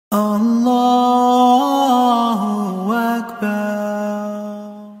Allahu Akbar.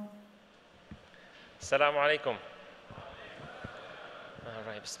 Assalamu alaikum. All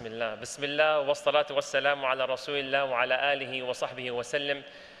right, Bismillah. Bismillah, wa salatu wa salamu ala Rasulillah wa ala alihi wa sahbihi wa sallam.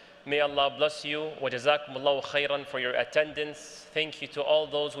 May Allah bless you. Wa jazakumullahu khairan for your attendance. Thank you to all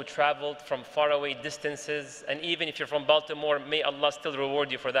those who traveled from faraway distances. And even if you're from Baltimore, may Allah still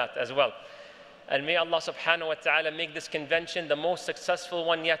reward you for that as well. And may Allah subhanahu wa ta'ala make this convention the most successful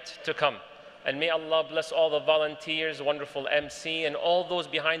one yet to come. And may Allah bless all the volunteers, wonderful MC, and all those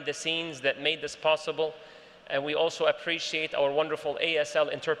behind the scenes that made this possible. And we also appreciate our wonderful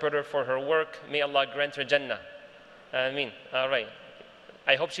ASL interpreter for her work. May Allah grant her Jannah. Ameen. All right.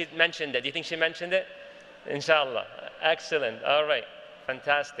 I hope she mentioned it. Do you think she mentioned it? Inshallah. Excellent. All right.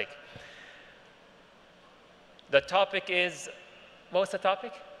 Fantastic. The topic is, what was the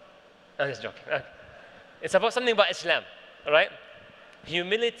topic? I'm just joking. It's about something about Islam, all right?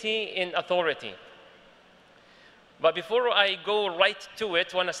 Humility in authority. But before I go right to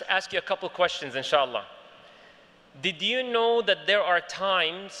it, I want to ask you a couple questions, inshallah. Did you know that there are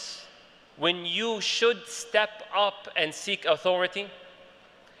times when you should step up and seek authority?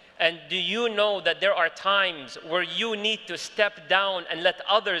 And do you know that there are times where you need to step down and let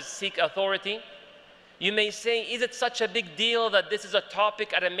others seek authority? You may say, is it such a big deal that this is a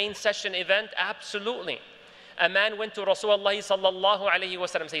topic at a main session event? Absolutely. A man went to Rasulullah sallallahu alayhi wa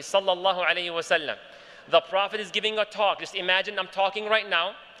sallam, say sallallahu alayhi wa sallam. The Prophet is giving a talk. Just imagine I'm talking right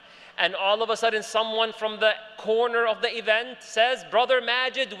now, and all of a sudden someone from the corner of the event says, Brother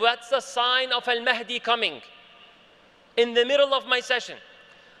Majid, what's the sign of Al-Mahdi coming? In the middle of my session.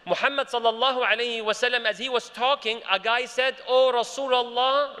 Muhammad sallallahu alayhi wa sallam, as he was talking, a guy said, Oh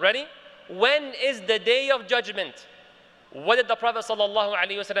Rasulullah, ready? When is the day of judgment? What did the Prophet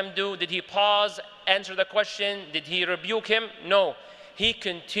ﷺ do? Did he pause, answer the question? Did he rebuke him? No. He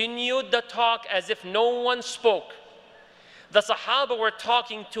continued the talk as if no one spoke. The Sahaba were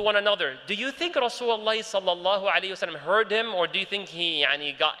talking to one another. Do you think Rasulullah ﷺ heard him? Or do you think he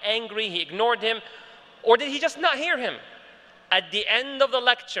got angry, he ignored him? Or did he just not hear him? At the end of the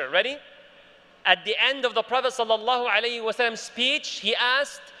lecture, ready? At the end of the Prophet ﷺ's speech, he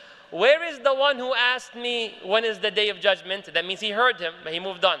asked, where is the one who asked me when is the day of judgment? That means he heard him, but he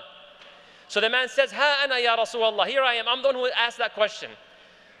moved on. So the man says, Ha ana ya Rasulullah, here I am, I'm the one who asked that question.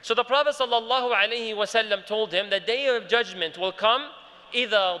 So the Prophet ﷺ told him, the day of judgment will come,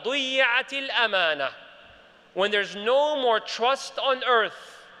 إِذَا ضُيِّعَتِ الْأَمَانَةِ, when there's no more trust on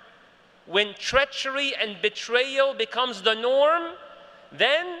earth, when treachery and betrayal becomes the norm,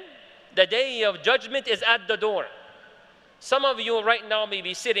 then the day of judgment is at the door. Some of you right now may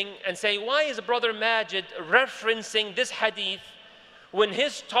be sitting and say, why is Brother Majid referencing this hadith when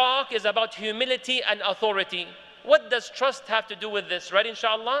his talk is about humility and authority? What does trust have to do with this? Right,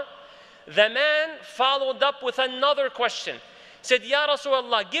 inshallah? The man followed up with another question. Said, Ya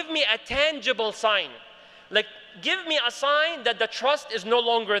Rasulullah, give me a tangible sign. Like, give me a sign that the trust is no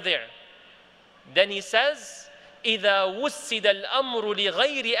longer there. Then he says, إِذَا وُسِّدَ الْأَمْرُ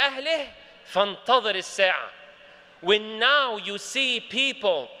لِغَيْرِ أَهْلِهِ فَانْتَظِرِ السَّاعَةِ. When now you see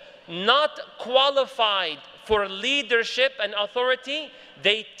people not qualified for leadership and authority,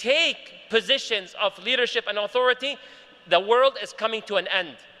 they take positions of leadership and authority, the world is coming to an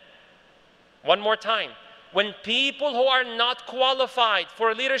end. One more time. When people who are not qualified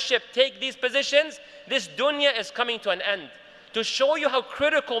for leadership take these positions, this dunya is coming to an end. To show you how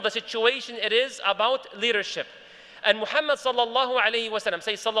critical the situation it is about leadership. And Muhammad sallallahu alayhi wa sallam,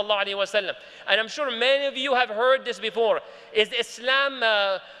 say sallallahu alayhi wa sallam, and I'm sure many of you have heard this before, is Islam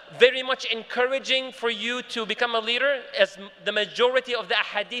very much encouraging for you to become a leader, as the majority of the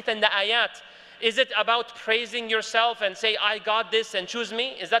ahadith and the ayat? Is it about praising yourself and say, I got this and choose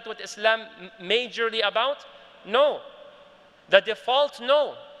me? Is that what Islam majorly about? No. The default,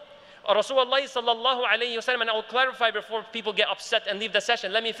 no. Rasulullah sallallahu alayhi wa sallam, and I will clarify before people get upset and leave the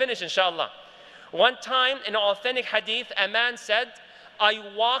session. Let me finish, inshallah. One time in an authentic hadith, a man said, I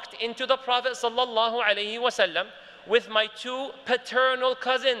walked into the Prophet sallallahu alayhi wa sallam with my two paternal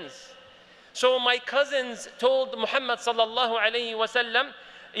cousins. So my cousins told Muhammad sallallahu alayhi wa sallam,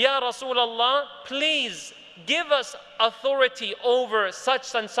 Ya Rasulullah, please give us authority over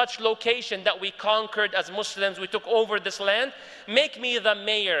such and such location that we conquered as Muslims. We took over this land. Make me the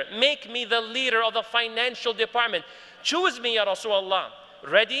mayor. Make me the leader of the financial department. Choose me, Ya Rasulullah.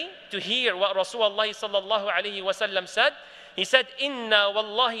 Ready to hear what Rasulullah sallallahu alayhi wa sallam said? He said, Inna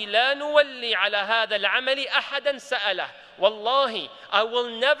wallahi la nuwalli ala hadha al-amali ahadan sa'alah. Wallahi, I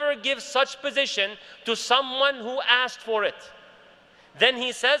will never give such position to someone who asked for it. Then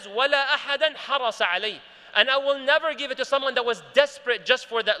he says, Wala ahadan harasa alayh. And I will never give it to someone that was desperate just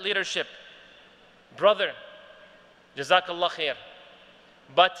for that leadership. Brother, Jazakallah khair.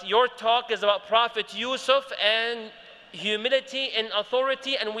 But your talk is about Prophet Yusuf and humility and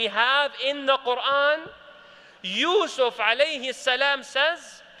authority. And we have in the Quran, Yusuf alayhi salam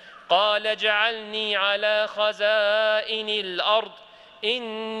says, قال جعلني على خزائن الأرض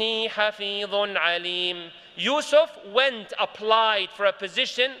إني حفيظ عليم. Yusuf went, applied for a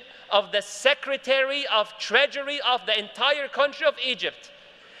position of the Secretary of Treasury of the entire country of Egypt.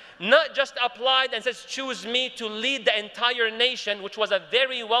 Not just applied and says, choose me to lead the entire nation, which was a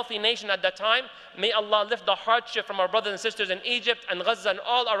very wealthy nation at that time. May Allah lift the hardship from our brothers and sisters in Egypt and Gaza and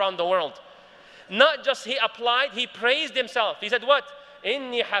all around the world. Not just he applied, he praised himself. He said what?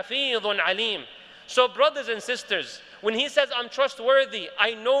 Inni hafidhun alim. So brothers and sisters, when he says, I'm trustworthy,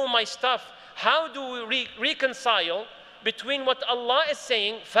 I know my stuff, how do we reconcile between what Allah is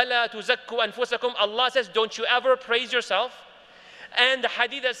saying, فَلَا تُزَكُّوا أَنفُسَكُمْ, Allah says, don't you ever praise yourself? And the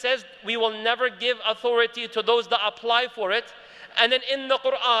hadith that says, we will never give authority to those that apply for it. And then in the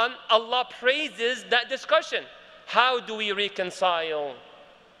Quran, Allah praises that discussion. How do we reconcile?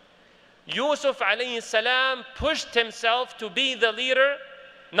 Yusuf alayhi salam pushed himself to be the leader,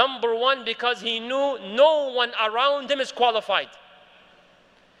 number one, because he knew no one around him is qualified.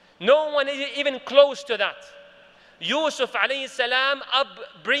 No one is even close to that. Yusuf alayhi salam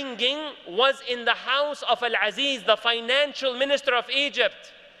upbringing was in the house of Al-Aziz, the financial minister of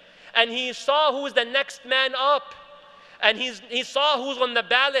Egypt. And he saw who's the next man up. And he saw who's on the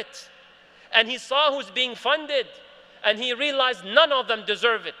ballot. And he saw who's being funded. And he realized none of them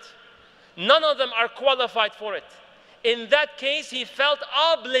deserve it. None of them are qualified for it. In that case, he felt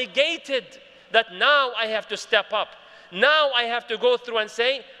obligated that now I have to step up. Now I have to go through and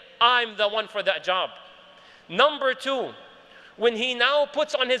say, I'm the one for that job. Number two, when he now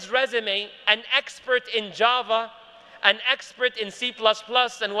puts on his resume an expert in Java, an expert in C++,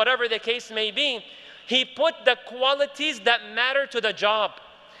 and whatever the case may be, he put the qualities that matter to the job.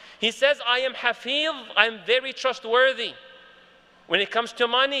 He says, I am hafiz, I'm very trustworthy. When it comes to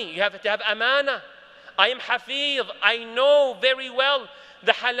money, you have to have amana. I am hafiz, I know very well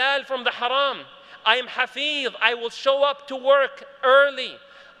the halal from the haram. I am hafiz, I will show up to work early.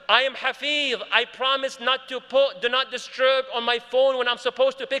 I am hafiz, I promise not to do not disturb on my phone when I'm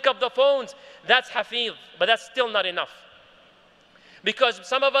supposed to pick up the phones. That's hafiz, but that's still not enough. Because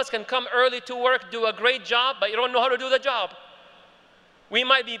some of us can come early to work, do a great job, but you don't know how to do the job. We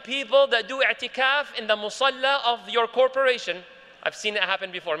might be people that do i'tikaf in the musalla of your corporation. I've seen it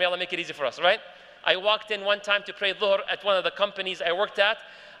happen before. May Allah make it easy for us, right? I walked in one time to pray dhuhr at one of the companies I worked at,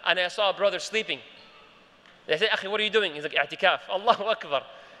 and I saw a brother sleeping. They said, Akhi, what are you doing? He's like, i'tikaf. Allahu Akbar.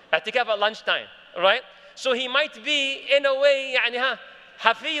 I'tikaf at lunchtime, right? So he might be, in a way,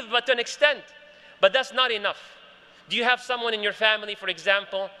 hafiz, but to an extent. But that's not enough. Do you have someone in your family, for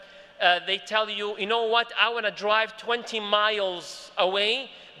example, they tell you, you know what, I want to drive 20 miles away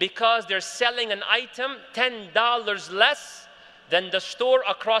because they're selling an item $10 less than the store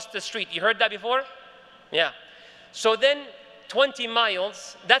across the street. You heard that before? Yeah. So then 20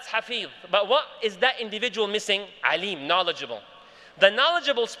 miles, that's hafiz. But what is that individual missing? Alim, knowledgeable. The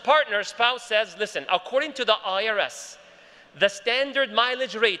knowledgeable partner, spouse says, listen, according to the IRS, the standard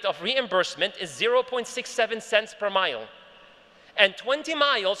mileage rate of reimbursement is 0.67 cents per mile. And 20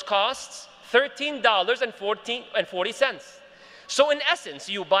 miles costs $13.40. So in essence,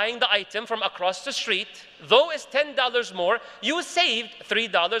 you buying the item from across the street, though it's $10 more, you saved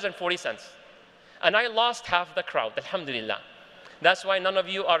 $3.40. And I lost half the crowd, alhamdulillah. That's why none of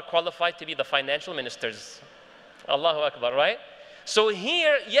you are qualified to be the financial ministers. Allahu Akbar, right? So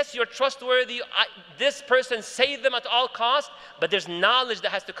here, yes, you're trustworthy. This person saved them at all costs, but there's knowledge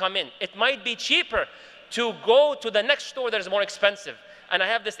that has to come in. It might be cheaper to go to the next store that is more expensive. And I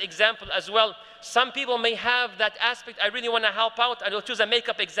have this example as well. Some people may have that aspect. I really want to help out. I will choose a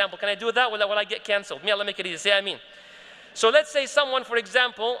makeup example. Can I do that? Will I get canceled? May Allah make it easy. Say Ameen. So let's say someone, for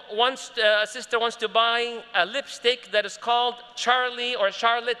example, a sister wants to buy a lipstick that is called Charlie or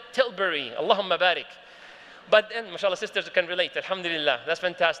Charlotte Tilbury. Allahumma barik. But then, mashallah, sisters can relate. Alhamdulillah. That's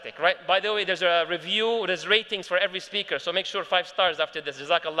fantastic, right? By the way, there's a review, there's ratings for every speaker. So make sure 5 stars after this.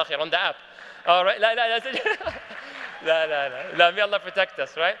 Jazakallah khair on the app. All right? That's it. May Allah protect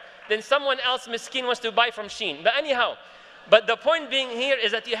us, right? Then someone else, miskin, wants to buy from Shein. But anyhow, but the point being here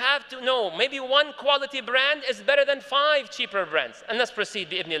is that you have to know, maybe one quality brand is better than 5 cheaper brands. And let's proceed,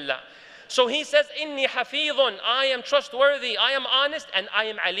 bi'ibnillah. So he says, Inni hafidhun, I am trustworthy, I am honest, and I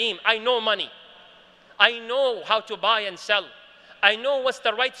am alim. I know money. I know how to buy and sell. I know what's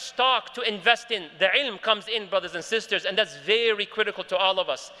the right stock to invest in. The ilm comes in, brothers and sisters, and that's very critical to all of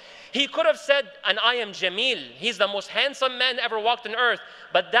us. He could have said, and I am Jamil. He's the most handsome man ever walked on earth,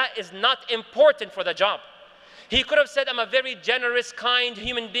 but that is not important for the job. He could have said, I'm a very generous, kind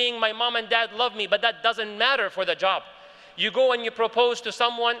human being. My mom and dad love me, but that doesn't matter for the job. You go and you propose to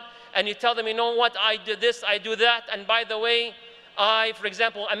someone, and you tell them, you know what, I do this, I do that, and by the way, for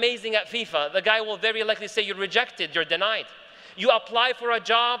example, amazing at FIFA. The guy will very likely say, you're rejected, you're denied. You apply for a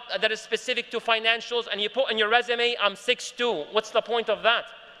job that is specific to financials, and you put on your resume, I'm 6'2". What's the point of that?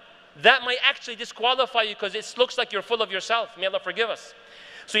 That might actually disqualify you because it looks like you're full of yourself. May Allah forgive us.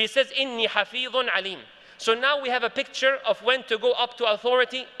 So he says, Inni hafidhun alim. So now we have a picture of when to go up to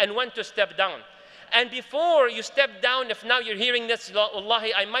authority and when to step down. And before you step down, if now you're hearing this,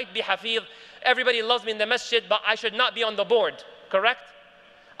 Wallahi, I might be hafidh. Everybody loves me in the masjid, but I should not be on the board. Correct?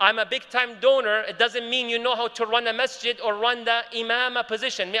 I'm a big-time donor. It doesn't mean you know how to run a masjid or run the imama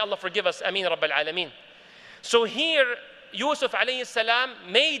position. May Allah forgive us. Ameen Rabbil Alameen. So here, Yusuf alayhi salam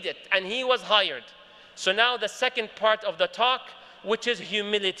made it and he was hired. So now the second part of the talk, which is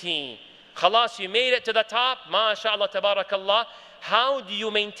humility. Khalas, you made it to the top. MashaAllah, tabarakallah. How do you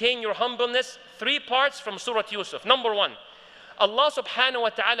maintain your humbleness? 3 parts from Surah Yusuf. Number 1, Allah subhanahu wa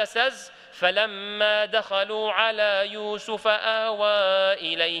ta'ala says, فَلَمَّا دَخَلُوا عَلَى يُوسُفَ آوَى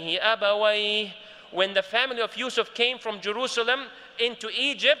إِلَيْهِ أَبَوَيْهِ. When the family of Yusuf came from Jerusalem into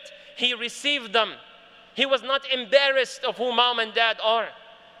Egypt, he received them. He was not embarrassed of who mom and dad are.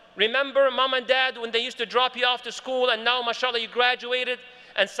 Remember mom and dad when they used to drop you off to school, and now mashallah you graduated,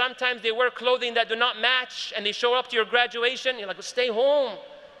 and sometimes they wear clothing that do not match and they show up to your graduation. You're like, stay home,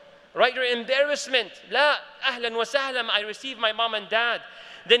 right? Your embarrassment. La, ahlan wa sahlan, I received my mom and dad.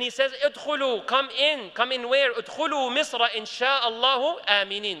 Then he says, idkhulu, come in where? Idkhulu Misra insha'Allahu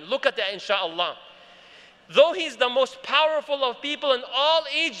aminin. Look at that, insha'Allah. Though he's the most powerful of people in all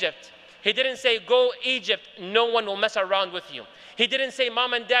Egypt, he didn't say, go Egypt, no one will mess around with you. He didn't say,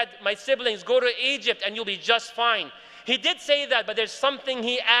 mom and dad, my siblings, go to Egypt and you'll be just fine. He did say that, but there's something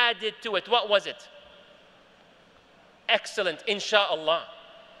he added to it. What was it? Excellent, insha'Allah.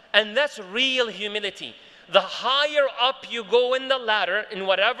 And that's real humility. The higher up you go in the ladder, in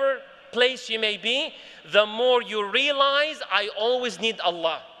whatever place you may be, the more you realize, I always need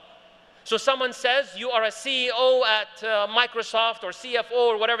Allah. So someone says, you are a CEO at Microsoft or CFO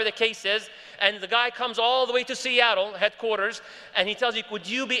or whatever the case is, and the guy comes all the way to Seattle, headquarters, and he tells you, would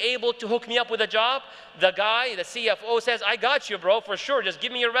you be able to hook me up with a job? The guy, the CFO says, I got you, bro, for sure. Just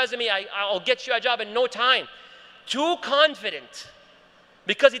give me your resume. I'll get you a job in no time. Too confident,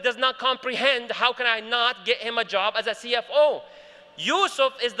 because he does not comprehend, how can I not get him a job as a CFO?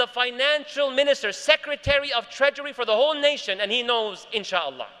 Yusuf is the financial minister, secretary of treasury for the whole nation, and he knows,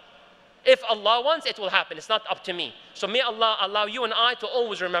 inshallah. If Allah wants, it will happen. It's not up to me. So may Allah allow you and I to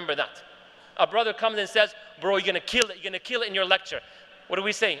always remember that. A brother comes and says, bro, you're going to kill it. You're going to kill it in your lecture. What do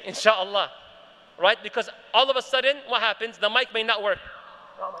we say? Inshallah. Right? Because all of a sudden, what happens? The mic may not work.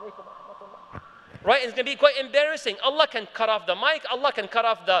 Right? It's going to be quite embarrassing. Allah can cut off the mic. Allah can cut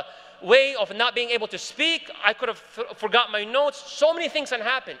off the way of not being able to speak. I could have forgot my notes. So many things can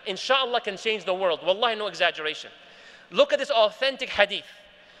happen. Inshallah can change the world. Wallahi, no exaggeration. Look at this authentic hadith.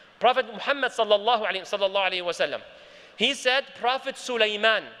 Prophet Muhammad sallallahu alayhi wa sallam, he said, Prophet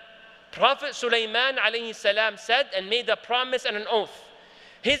Sulaiman alayhi salam said and made a promise and an oath.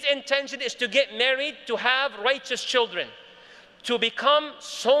 His intention is to get married, to have righteous children, to become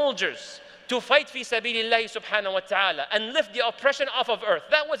soldiers, to fight fi sabilillahi subhanahu wa ta'ala, and lift the oppression off of earth.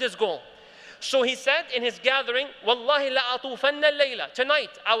 That was his goal. So he said in his gathering, Wallahi la atufanna layla. Tonight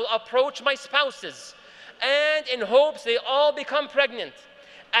I will approach my spouses, and in hopes they all become pregnant,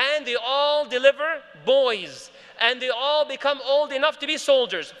 and they all deliver boys, and they all become old enough to be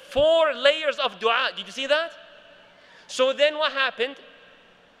soldiers. 4 layers of dua. Did you see that? So then what happened?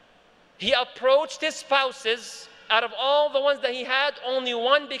 He approached his spouses. Out of all the ones that he had, only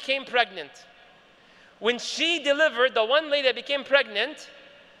one became pregnant. When she delivered, the one lady that became pregnant,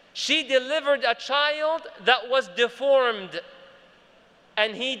 she delivered a child that was deformed,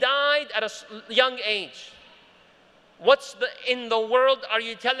 and he died at a young age. What's in the world are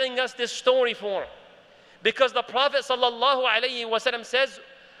you telling us this story for? Because the Prophet sallallahu alayhi wa sallam says,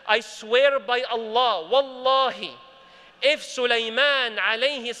 I swear by Allah, Wallahi, if Sulaiman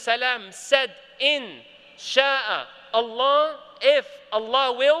alayhi salam said in sha'a Allah, if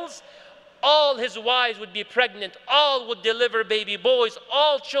Allah wills, all his wives would be pregnant, all would deliver baby boys,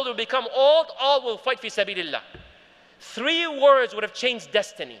 all children would become old, all will fight fi sabilillah. 3 words would have changed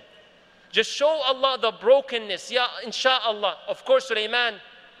destiny. Just show Allah the brokenness. Ya insha'Allah. Of course, Sulaiman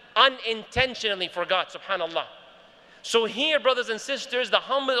unintentionally forgot, subhanallah. So here, brothers and sisters, the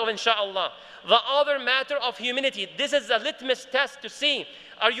humble of inshallah, the other matter of humility. This is a litmus test to see,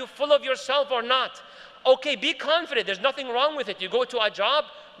 are you full of yourself or not? Okay, be confident. There's nothing wrong with it. You go to a job,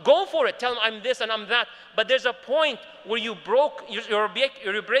 go for it. Tell them I'm this and I'm that. But there's a point where you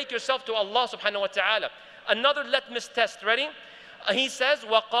break yourself to Allah subhanahu wa ta'ala. Another litmus test. Ready? He says,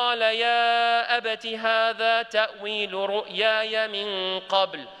 وَقَالَ يَا أَبَتِ هَذَا تَأْوِيلُ رُؤْيَايَ مِن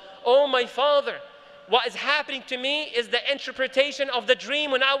قَبْلِ. Oh my father, what is happening to me is the interpretation of the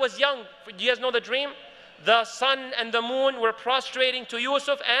dream when I was young. Do you guys know the dream? The sun and the moon were prostrating to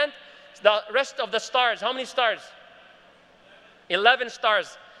Yusuf and the rest of the stars. How many stars? 11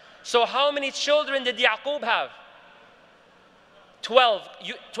 stars. So how many children did Yaqub have? 12.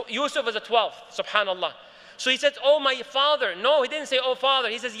 Yusuf was the 12th. Subhanallah. So he said, oh my father. No, he didn't say, oh father.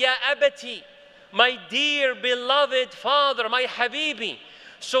 He says, Ya abati, my dear beloved father, my habibi.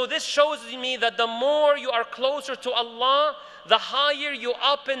 So this shows me that the more you are closer to Allah, the higher you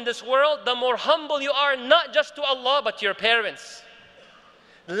up in this world, the more humble you are, not just to Allah, but to your parents.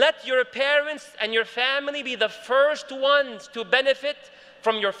 Let your parents and your family be the first ones to benefit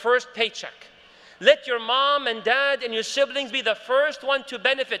from your first paycheck. Let your mom and dad and your siblings be the first one to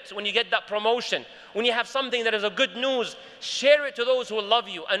benefit when you get that promotion. When you have something that is a good news, share it to those who love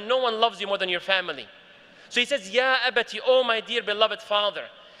you, and no one loves you more than your family. So he says, Ya abati, oh my dear beloved father.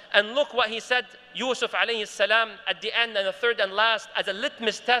 And look what he said, Yusuf alayhi salam, at the end and the third and last, as a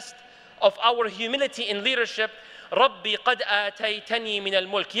litmus test of our humility in leadership. Rabbi qad ataytani min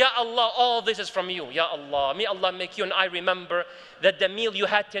al-mulk. Ya Allah, all this is from you. Ya Allah, may Allah make you and I remember that the meal you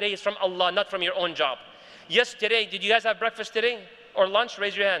had today is from Allah, not from your own job. Yesterday, did you guys have breakfast today or lunch?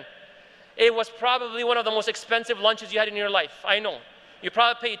 Raise your hand. It was probably one of the most expensive lunches you had in your life. I know. You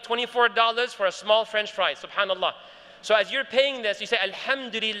probably paid $24 for a small French fry. Subhanallah. So as you're paying this, you say,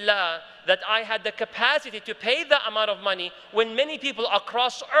 Alhamdulillah, that I had the capacity to pay that amount of money when many people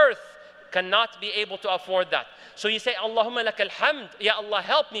across earth cannot be able to afford that. So you say, Allahumma lakal hamd, Ya Allah,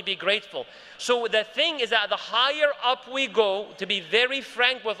 help me be grateful. So the thing is that the higher up we go, to be very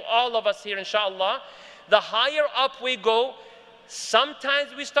frank with all of us here, inshallah, the higher up we go,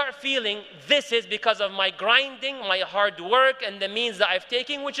 sometimes we start feeling this is because of my grinding, my hard work, and the means that I've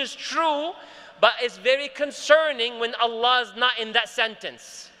taken, which is true, but it's very concerning when Allah is not in that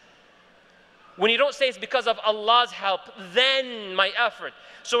sentence. When you don't say it's because of Allah's help, then my effort.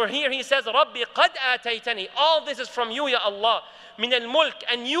 So here he says, Rabbi qad ataytani. All this is from you, Ya Allah. Min al-mulk.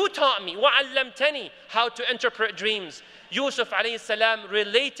 And you taught me. Wa'allamtani. How to interpret dreams. Yusuf alayhi salam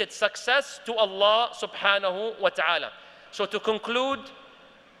related success to Allah subhanahu wa ta'ala. So to conclude,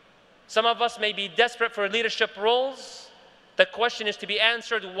 some of us may be desperate for leadership roles. The question is to be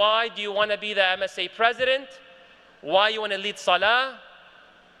answered, why do you want to be the MSA president? Why you want to lead Salah?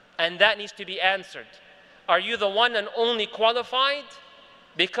 And that needs to be answered. Are you the one and only qualified?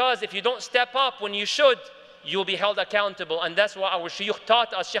 Because if you don't step up when you should, you'll be held accountable. And that's what our Shaykh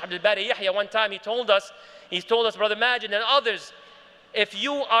taught us. Shaykh Abdul Bari Yahya, one time he told us, Brother Majid and others, if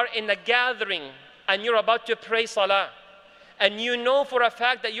you are in a gathering and you're about to pray Salah, and you know for a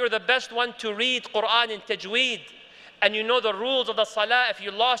fact that you're the best one to read Quran in Tajweed, and you know the rules of the Salah, if you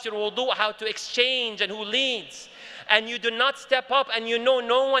lost your wudu, how to exchange and who leads, and you do not step up and you know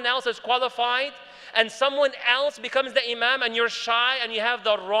no one else is qualified, and someone else becomes the imam and you're shy and you have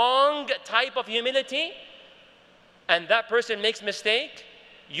the wrong type of humility, and that person makes mistake,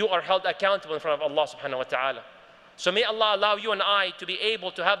 you are held accountable in front of Allah subhanahu wa ta'ala. So may Allah allow you and I to be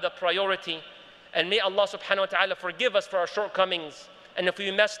able to have the priority, and may Allah subhanahu wa ta'ala forgive us for our shortcomings, and if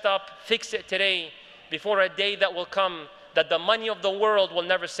we messed up, fix it today before a day that will come that the money of the world will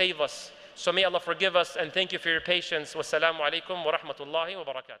never save us. So may Allah forgive us, and thank you for your patience. Wassalamu alaikum wa rahmatullahi wa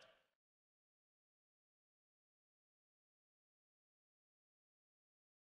barakatuh.